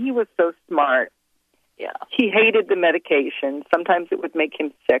was, and he was so smart. Yeah. He hated the medication. Sometimes it would make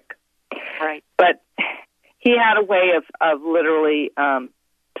him sick. Right. But he had a way of literally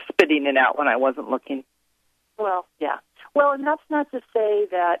spitting it out when I wasn't looking. Well, yeah. Well, and that's not to say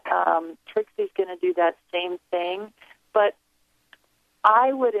that Trixie's going to do that same thing, but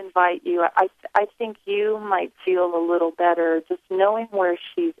I would invite you. I think you might feel a little better just knowing where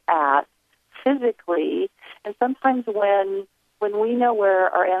she's at physically. And sometimes when we know where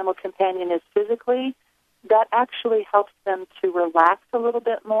our animal companion is physically, that actually helps them to relax a little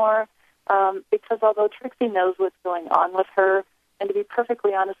bit more. Because although Trixie knows what's going on with her, and to be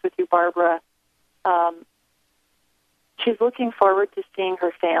perfectly honest with you, Barbara, she's looking forward to seeing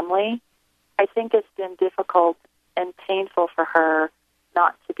her family. I think it's been difficult and painful for her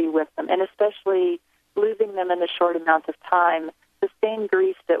not to be with them, and especially losing them in a short amount of time. The same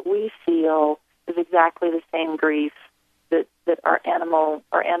grief that we feel is exactly the same grief that our animal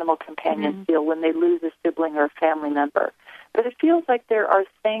companions feel when they lose a sibling or a family member. But it feels like there are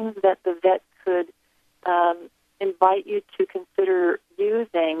things that the vet could invite you to consider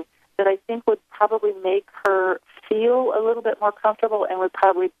using that I think would probably make her feel a little bit more comfortable and would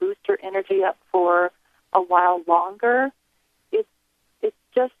probably boost her energy up for a while longer. It's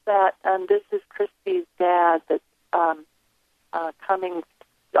just that this is Trixie's dad that's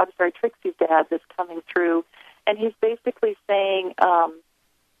Trixie's dad that's coming through, and he's basically saying, and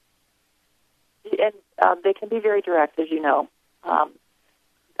they can be very direct, as you know.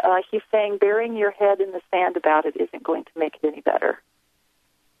 He's saying burying your head in the sand about it isn't going to make it any better.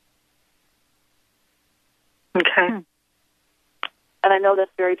 Okay. And I know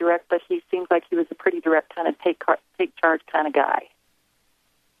that's very direct, but he seems like he was a pretty direct kind of take charge kind of guy.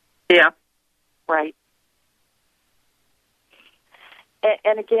 Yeah. Right.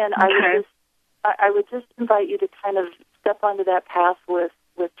 And again, okay. I would just invite you to kind of step onto that path with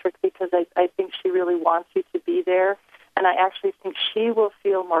Trixie, because I think she really wants you to be there, and I actually think she will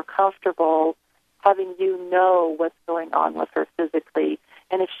feel more comfortable having you know what's going on with her physically.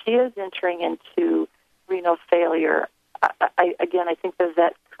 And if she is entering into renal failure, I think the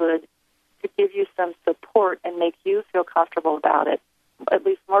vet could give you some support and make you feel comfortable about it, at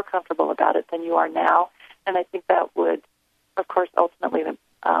least more comfortable about it than you are now. And I think that would, of course, ultimately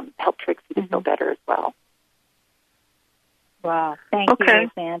help Trixie to feel better as well. Wow. Thank you,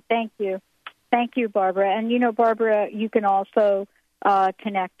 Lizanne. Thank you. Thank you, Barbara. And, Barbara, you can also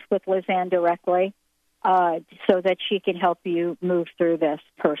connect with Lizanne directly so that she can help you move through this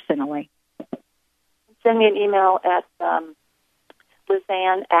personally. Send me an email at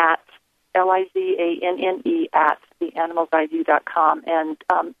Lizanne at Lizanne at theanimalseyeview.com. And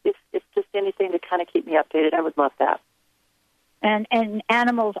if just anything to kind of keep me updated, I would love that. And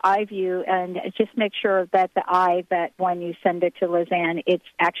Animals Eye View, and just make sure that the I, that when you send it to Lizanne, it's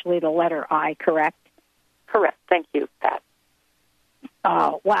actually the letter I, correct? Correct. Thank you, Pat.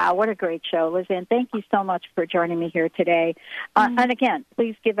 Oh, wow, what a great show. Lizanne, thank you so much for joining me here today. And again,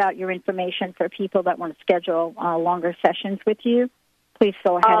 please give out your information for people that want to schedule longer sessions with you. Please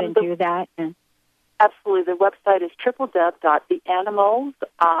go ahead and do that. Absolutely. The website is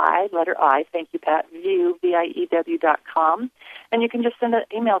www.theanimalseye, letter I, thank you, Pat, view, VIEW.com. And you can just send an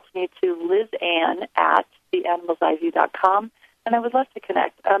email to me to Lizanne at theanimalseyeview.com, and I would love to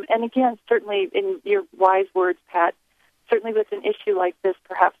connect. And again, certainly in your wise words, Pat, certainly with an issue like this,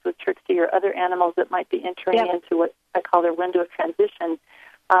 perhaps with Trixie or other animals that might be entering into what I call their window of transition,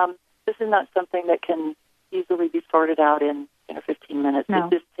 this is not something that can easily be sorted out in 15 minutes. No.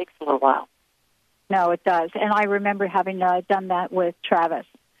 It just takes a little while. No, it does. And I remember having done that with Travis.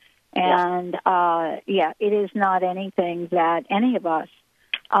 And, it is not anything that any of us,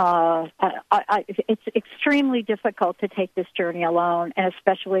 it's extremely difficult to take this journey alone, and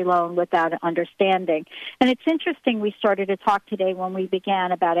especially alone without understanding. And it's interesting, we started to talk today when we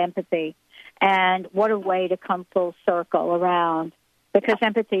began about empathy, and what a way to come full circle around, because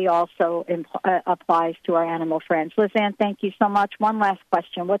empathy also applies to our animal friends. Lizanne, thank you so much. One last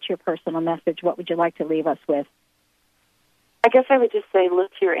question. What's your personal message? What would you like to leave us with? I guess I would just say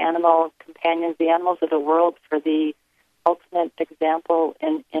look to your animal companions, the animals of the world, for the ultimate example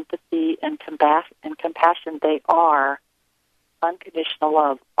in empathy and compassion. They are unconditional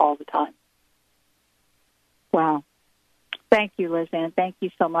love all the time. Wow. Thank you, Lizanne. Thank you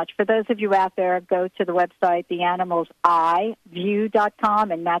so much. For those of you out there, go to the website,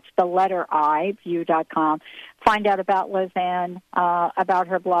 theanimalsiview.com, and that's the letter I, view.com. Find out about Lizanne, about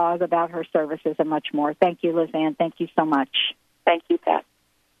her blog, about her services, and much more. Thank you, Lizanne. Thank you so much. Thank you, Pat.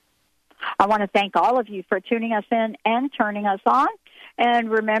 I want to thank all of you for tuning us in and turning us on.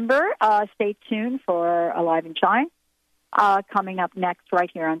 And remember, stay tuned for Alive and Shine. Coming up next right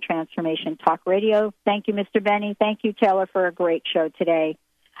here on Transformation Talk Radio. Thank you, Mr. Benny. Thank you, Taylor, for a great show today.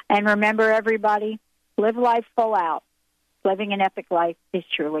 And remember, everybody, live life full out. Living an epic life is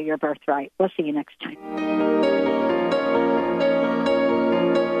truly your birthright. We'll see you next time.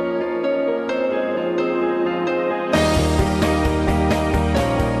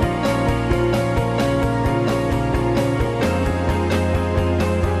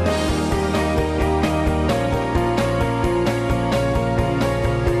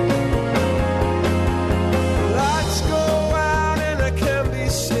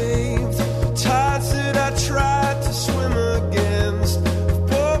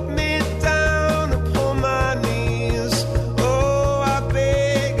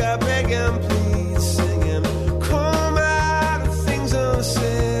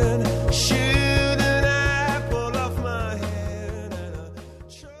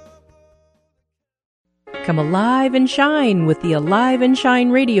 Come alive and shine with the Alive and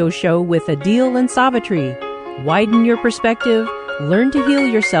Shine radio show with Adil and Savitri. Widen your perspective, learn to heal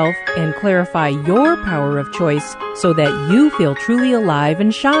yourself, and clarify your power of choice so that you feel truly alive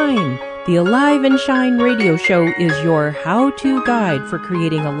and shine. The Alive and Shine radio show is your how-to guide for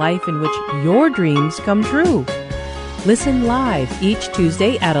creating a life in which your dreams come true. Listen live each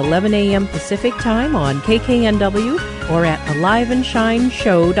Tuesday at 11 a.m. Pacific Time on KKNW or at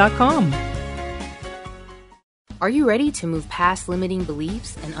aliveandshineshow.com. Are you ready to move past limiting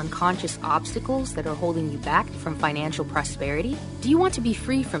beliefs and unconscious obstacles that are holding you back from financial prosperity? Do you want to be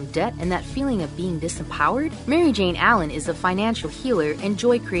free from debt and that feeling of being disempowered? Mary Jane Allen is a financial healer and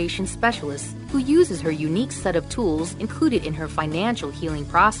joy creation specialist who uses her unique set of tools included in her financial healing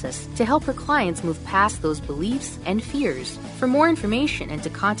process to help her clients move past those beliefs and fears. For more information and to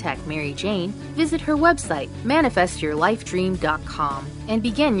contact Mary Jane, visit her website, manifestyourlifedream.com, and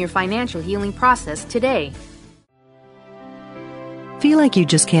begin your financial healing process today. Feel like you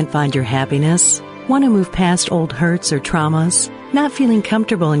just can't find your happiness? Want to move past old hurts or traumas? Not feeling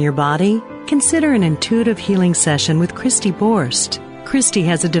comfortable in your body? Consider an intuitive healing session with Christy Borst. Christy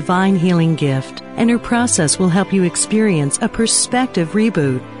has a divine healing gift, and her process will help you experience a perspective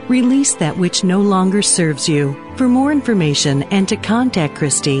reboot. Release that which no longer serves you. For more information and to contact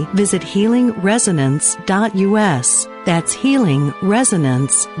Christy, visit healingresonance.us. That's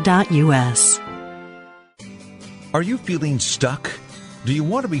healingresonance.us. Are you feeling stuck? Do you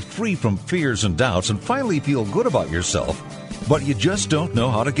want to be free from fears and doubts and finally feel good about yourself, but you just don't know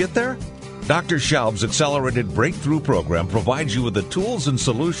how to get there? Dr. Schaub's Accelerated Breakthrough Program provides you with the tools and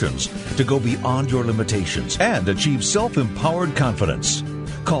solutions to go beyond your limitations and achieve self-empowered confidence.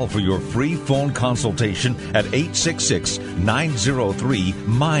 Call for your free phone consultation at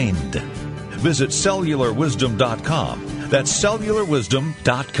 866-903-MIND. Visit cellularwisdom.com. That's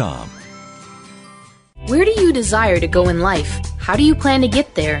cellularwisdom.com. Where do you desire to go in life? How do you plan to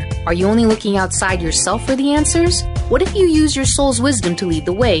get there? Are you only looking outside yourself for the answers? What if you use your soul's wisdom to lead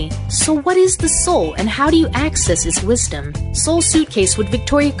the way? So what is the soul and how do you access its wisdom? Soul Suitcase with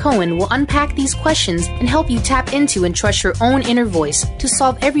Victoria Cohen will unpack these questions and help you tap into and trust your own inner voice to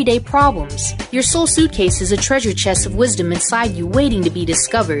solve everyday problems. Your Soul Suitcase is a treasure chest of wisdom inside you waiting to be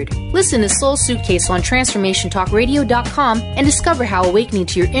discovered. Listen to Soul Suitcase on TransformationTalkRadio.com and discover how awakening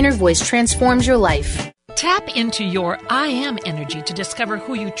to your inner voice transforms your life. Tap into your I Am energy to discover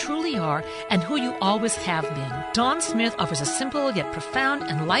who you truly are and who you always have been. Dawn Smith offers a simple yet profound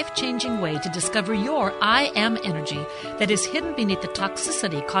and life-changing way to discover your I Am energy that is hidden beneath the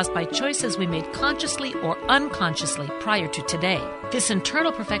toxicity caused by choices we made consciously or unconsciously prior to today. This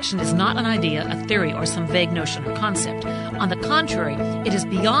internal perfection is not an idea, a theory, or some vague notion or concept. On the contrary, it is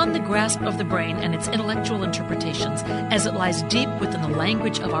beyond the grasp of the brain and its intellectual interpretations, as it lies deep within the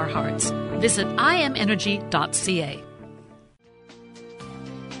language of our hearts. Visit IamEnergy.ca.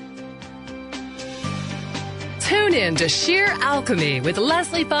 Tune in to Sheer Alchemy with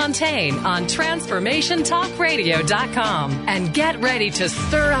Leslie Fontaine on TransformationTalkRadio.com and get ready to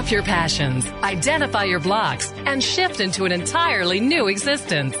stir up your passions, identify your blocks, and shift into an entirely new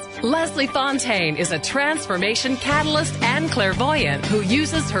existence. Leslie Fontaine is a transformation catalyst and clairvoyant who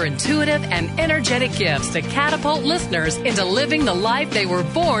uses her intuitive and energetic gifts to catapult listeners into living the life they were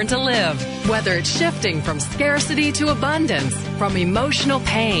born to live. Whether it's shifting from scarcity to abundance, from emotional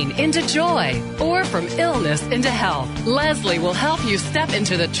pain into joy, or from illness into health, Leslie will help you step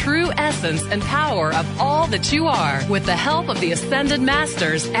into the true essence and power of all that you are with the help of the Ascended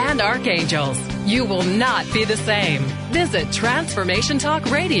Masters and Archangels. You will not be the same. Visit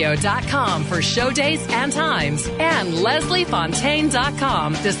TransformationTalkRadio.com for show dates and times and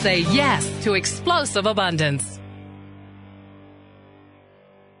LeslieFontaine.com to say yes to explosive abundance.